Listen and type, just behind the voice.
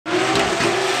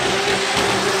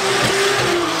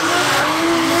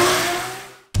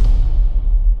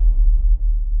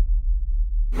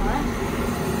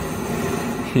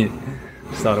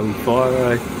Started with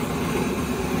fire, eh?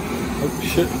 Oh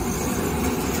shit.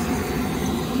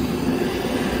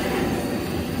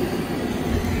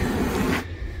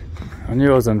 I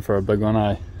knew I was in for a big one,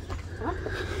 eh?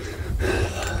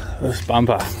 This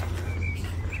bumper.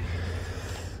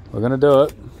 We're gonna do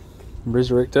it.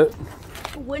 Resurrect it.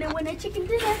 Winner, winner, chicken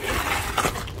dinner.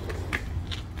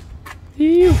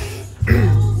 Ew.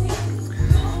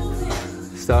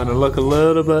 Starting to look a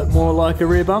little bit more like a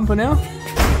rear bumper now.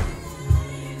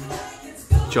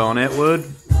 John Atwood,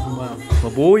 my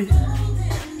boy.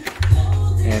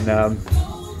 And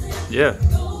yeah,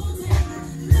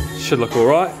 should look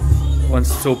alright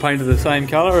once it's all painted the same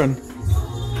colour, and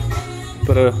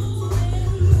put a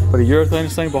urethane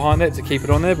thing behind that to keep it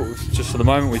on there, but just for the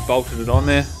moment we've bolted it on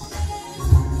there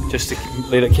just to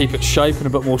let it keep its shape and a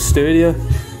bit more sturdier.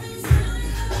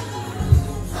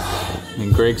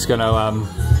 And Greg's gonna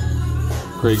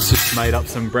Greg's just made up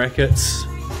some brackets,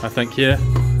 I think, here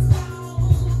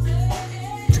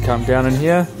to come down in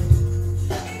here.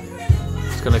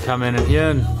 It's gonna come in here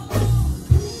and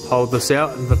hold this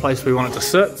out in the place we want it to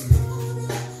sit.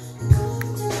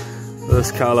 This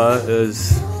colour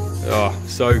is, oh,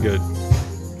 so good.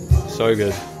 So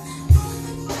good.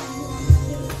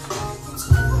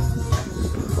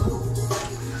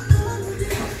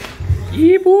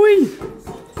 Yeah, boy!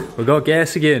 We got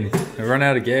gas again. We ran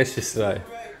out of gas yesterday.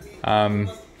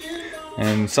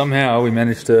 And somehow we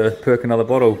managed to perk another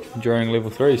bottle during level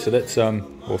 3, so that's, or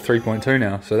 3.2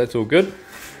 now, so that's all good.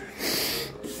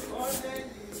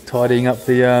 Tidying up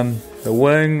the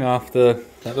wing after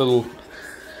that little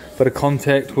bit of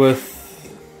contact with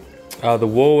the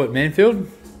wall at Manfield.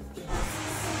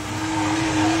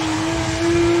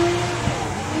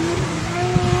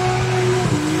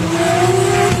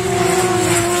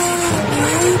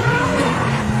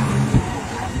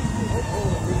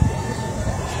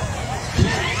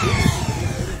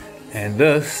 And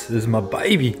this is my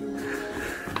baby.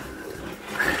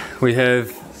 We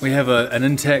have an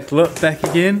intact lip back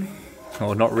again.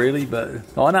 Well, not really, but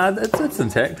oh no, it's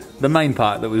intact. The main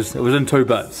part it was in 2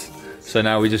 bits. So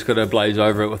now we just got to blaze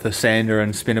over it with a sander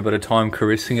and spend a bit of time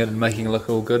caressing it and making it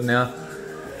look all good now.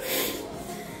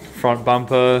 Front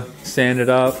bumper sanded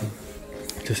up.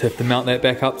 Just have to mount that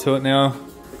back up to it now.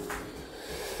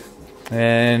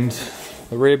 And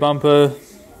the rear bumper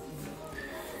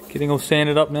getting all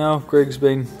sanded up now. Greg's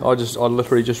been, I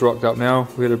literally just rocked up now.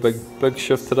 We had a big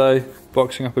shift today,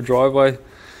 boxing up a driveway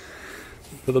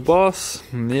for the boss,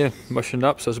 and yeah, missioned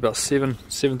up, so it's about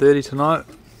 7:30 tonight.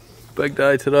 Big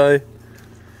day today,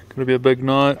 gonna be a big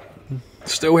night.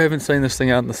 Still haven't seen this thing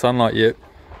out in the sunlight yet.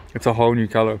 It's a whole new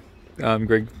colour,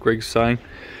 Greg's saying.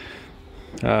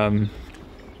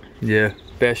 Yeah,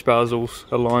 bash bars all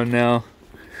aligned now,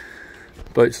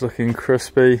 boat's looking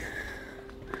crispy.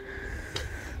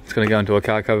 It's gonna go into a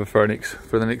car cover for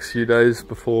the next few days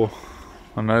before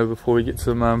we get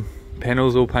some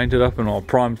panels all painted up and all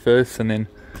primed first, and then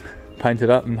paint it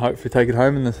up and hopefully take it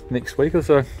home in the next week or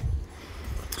so.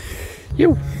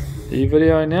 Yo, are you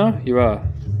videoing now? You are.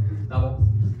 Double.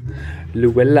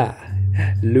 Luella.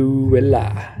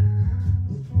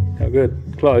 How good?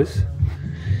 Close.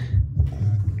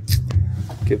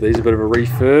 Give these a bit of a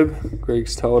refurb.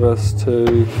 Greg's told us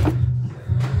to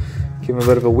give them a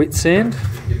bit of a wet sand.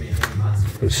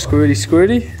 Bit of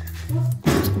squirty.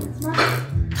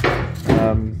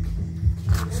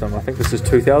 I think this is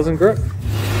 2000 grit.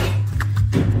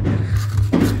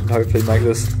 Hopefully make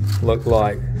this look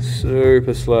like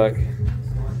super slick,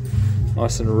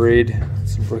 nice and red.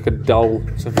 It's like a dull,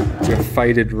 it's like a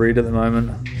faded red at the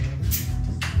moment.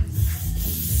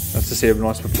 Nice to see a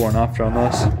nice before and after on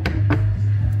this.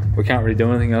 We can't really do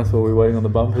anything else while we're waiting on the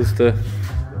bumpers to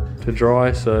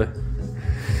dry, so,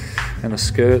 and the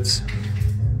skirts.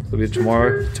 It'll be a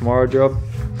tomorrow job.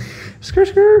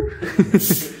 Skr.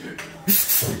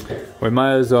 We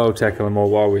may as well tackle them all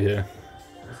while we're here.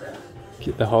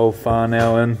 Get the whole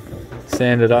now in,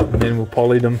 sand it up, and then we'll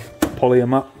poly them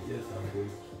up.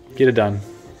 Get it done.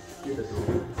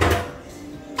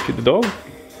 Get the dog.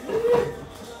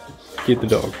 Get the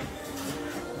dog.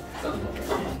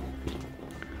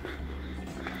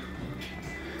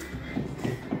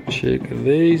 Check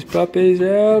these puppies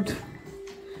out.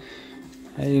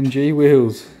 AMG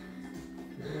wheels.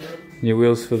 New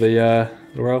wheels for the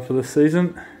Royal for this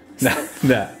season. Nah.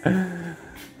 Now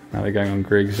they're going on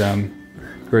Greg's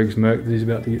Merc that he's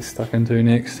about to get stuck into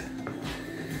next.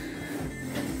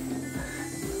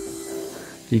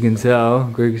 You can tell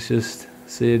Greg's just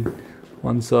said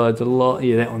one side's a lot,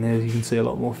 yeah, that one there you can see a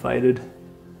lot more faded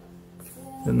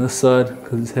than this side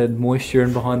because it's had moisture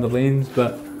in behind the lens,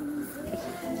 but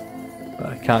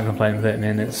I can't complain with that,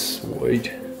 man. That's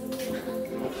sweet.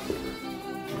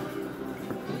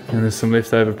 And there's some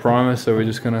leftover primer, so we're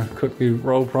just gonna quickly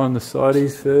roll prime the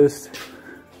sides first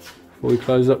before we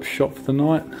close up shop for the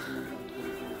night.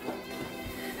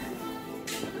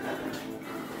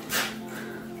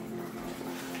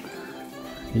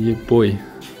 Yeah, boy.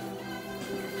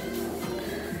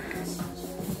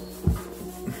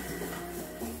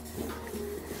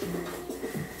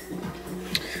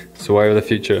 It's the way of the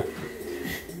future.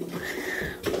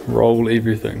 Roll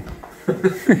everything.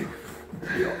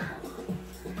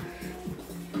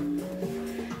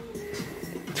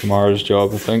 Tomorrow's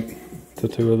job, I think, the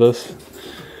two of this.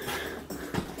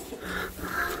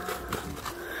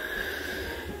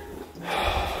 I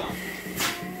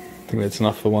think that's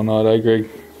enough for one night, eh, Greg?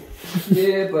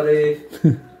 Yeah, buddy.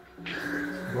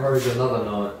 Tomorrow's another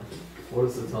night. What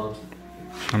is the time?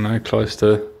 I know, close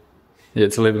to. Yeah,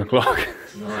 it's 11 o'clock.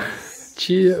 Nice.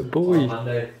 Cheer, boy. On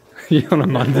Monday. Yeah, on a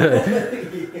Monday.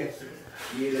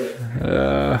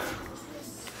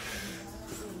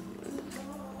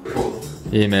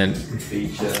 Yeah, man.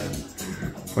 Feature.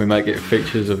 We might get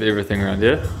features of everything around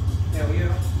here. Yeah, we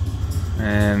are.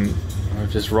 And I've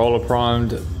just roller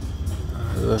primed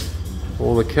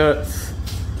all the kits.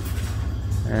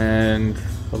 And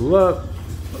the lip.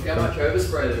 Look how much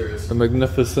overspray there is. The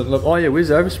magnificent lip. Oh yeah, where's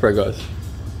the overspray, guys?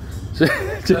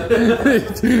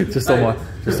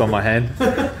 just on my hand.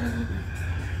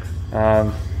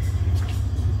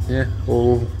 Yeah,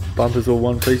 all bumpers all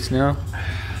one piece now.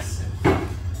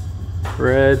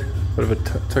 Red, bit of a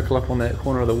tickle up on that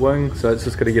corner of the wing, so it's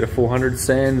just got to get a 400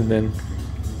 sand and then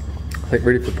I think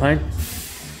ready for paint.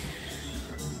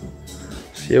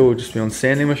 So yeah, we'll just be on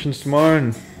sanding missions tomorrow,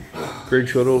 and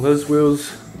Greg's got all his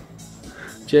wheels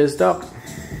jazzed up.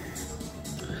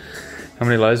 How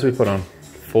many layers do we put on?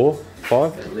 4?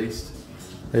 5? At least.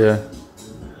 Yeah.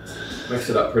 Mixed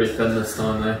it up pretty thin this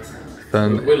time though.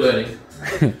 Thin. We're learning.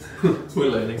 We're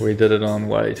learning. We did it on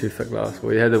way too thick last.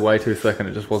 We had it way too thick and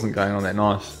it just wasn't going on that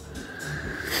nice.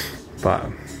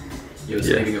 But You were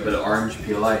saving a bit of orange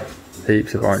peel, eh?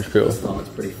 heaps of orange peel. This time it's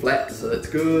pretty flat, so that's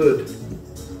good.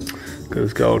 Good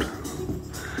as gold.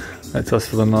 That's us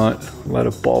for the night. Let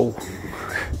it bowl. On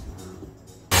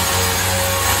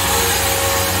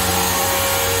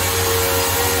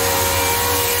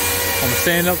the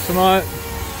stand up tonight.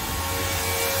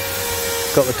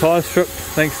 Got the tyre stripped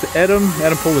thanks to Adam.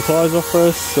 Adam pulled the tyres off for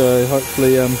us, so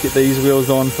hopefully get these wheels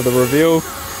on for the reveal,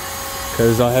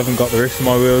 because I haven't got the rest of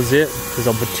my wheels yet, because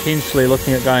I'm potentially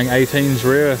looking at going 18s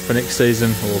rear for next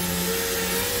season, or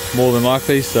more than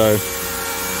likely. So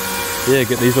yeah,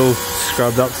 get these all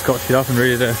scrubbed up, scotched up and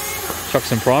ready to chuck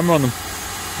some primer on them.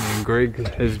 And Greg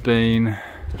has been,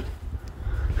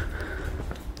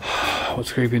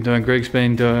 what's Greg been doing? Greg's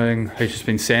been doing, he's just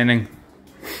been sanding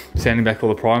back all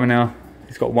the primer now.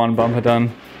 He's got one bumper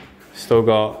done, still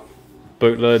got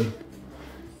boot lid.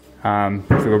 So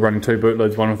we're running 2 boot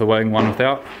lids, one with the wing, one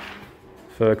without,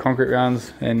 for concrete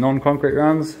rounds and non-concrete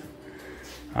rounds.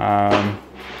 Yeah,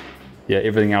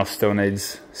 everything else still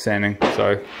needs sanding,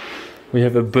 so we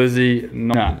have a busy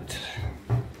night.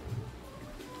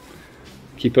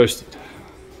 Keep posted.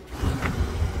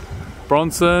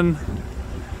 Bronson,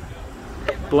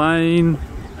 Blaine,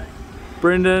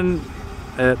 Brendan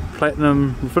at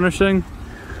Platinum Finishing.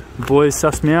 The boys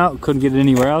sussed me out, couldn't get it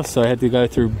anywhere else, so I had to go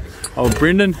through old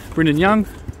Brendan Young,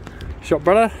 shop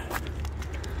brother.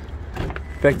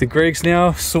 Back to Greg's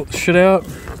now, sort the shit out,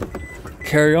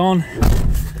 carry on.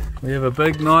 We have a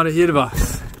big night ahead of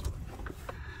us.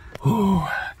 Ooh,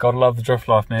 gotta love the drift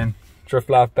life, man. Drift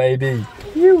life, baby.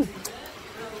 Woo.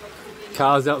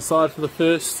 Cars outside for the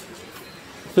first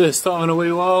time in a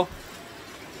wee while.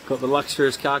 Got the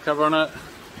luxurious car cover on it.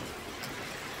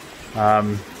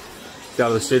 Out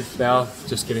of the shed now,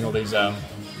 just getting all these,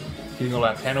 getting all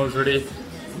our panels ready.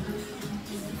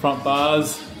 Front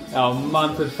bars, our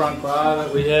munted front bar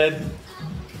that we had.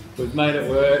 We've made it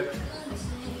work.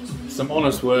 Some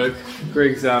honest work.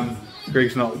 Greg's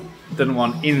didn't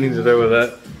want anything to do with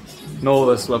it, nor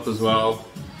the slip as well.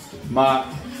 Mark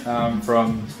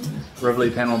from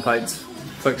Rivley Panel and Paints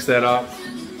fixed that up,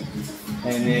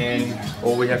 and then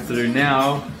all we have to do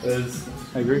now is,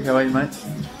 hey Greg, how are you, mate?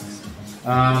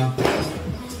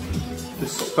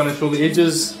 Just finish all the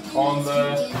edges on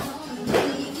the,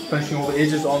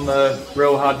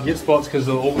 real hard to get spots, because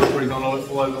the oil's already gone all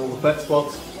over all the flat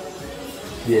spots.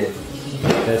 Yeah,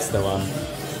 that's the one.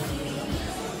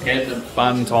 Admin.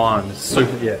 Fun times.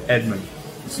 Super, yeah, admin.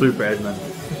 Super admin.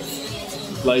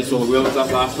 Blazed all the wheels up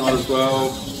last night as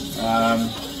well.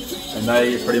 And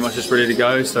they are pretty much just ready to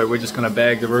go, so we're just going to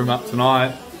bag the room up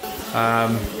tonight.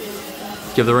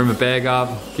 Give the room a bag up,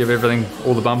 give everything,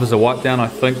 all the bumpers a wipe down, I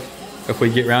think, if we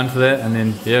get round to that, and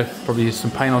then yeah, probably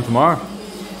some paint on tomorrow.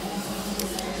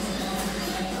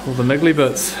 all the niggly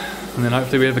bits, and then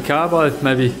hopefully we have a car by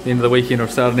maybe the end of the weekend or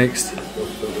start of next.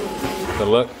 Good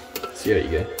luck. See how you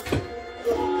go.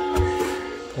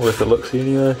 Worth a look-see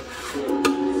anyway.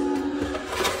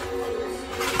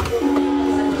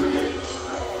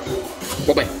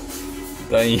 Bye-bye.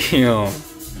 Damn.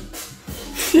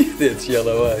 That's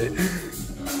yellow, eh?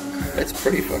 That's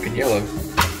pretty fucking yellow.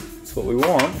 That's what we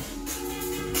want.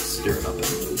 Stir it up.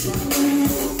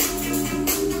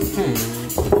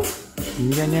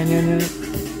 Yeah.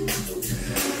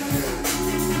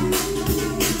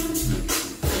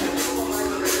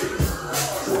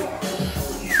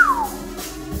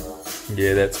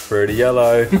 Yeah, that's pretty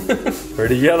yellow.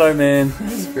 Pretty yellow, man.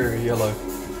 It's very yellow.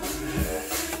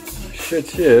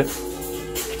 Shit, yeah.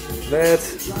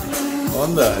 That's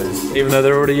on those. Even though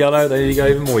they're already yellow, they need to go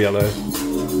even more yellow.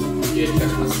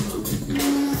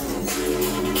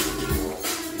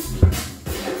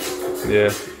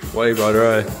 Yeah, way brighter,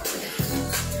 eh?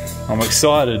 I'm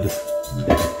excited.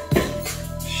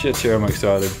 Shit, yeah, I'm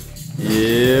excited.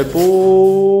 Yeah,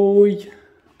 boy.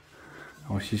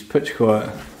 Oh, she's pitch quiet.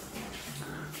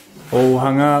 All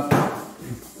hung up.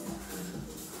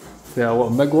 Yeah,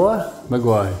 what, Migwai?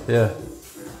 Migwai, yeah.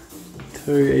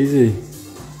 Too easy.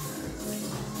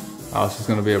 Oh, it's just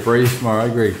gonna be a breeze tomorrow, I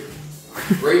agree.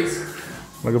 Breeze?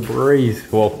 Like a breeze.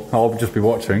 Well, I'll just be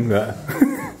watching, but. I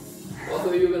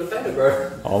thought you were gonna paint it,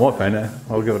 bro. Oh, I might paint it.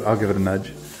 I'll give it a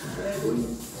nudge.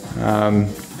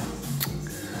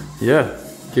 Yeah,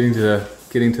 getting to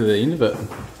the end of it.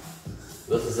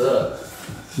 This is it.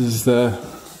 This is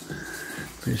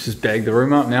let's just bag the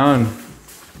room up now and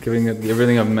giving it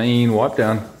everything a mean wipe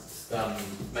down.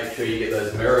 Make sure you get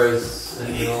those mirrors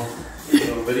in your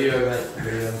video, mate.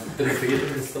 Didn't forget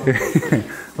them and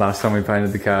stuff. Last time we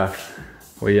painted the car,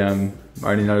 we only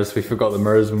noticed we forgot the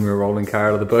mirrors when we were rolling car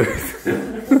out of the booth.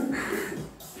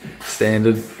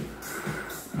 Standard.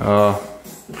 Oh,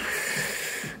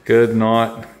 good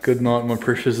night, my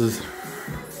preciouses.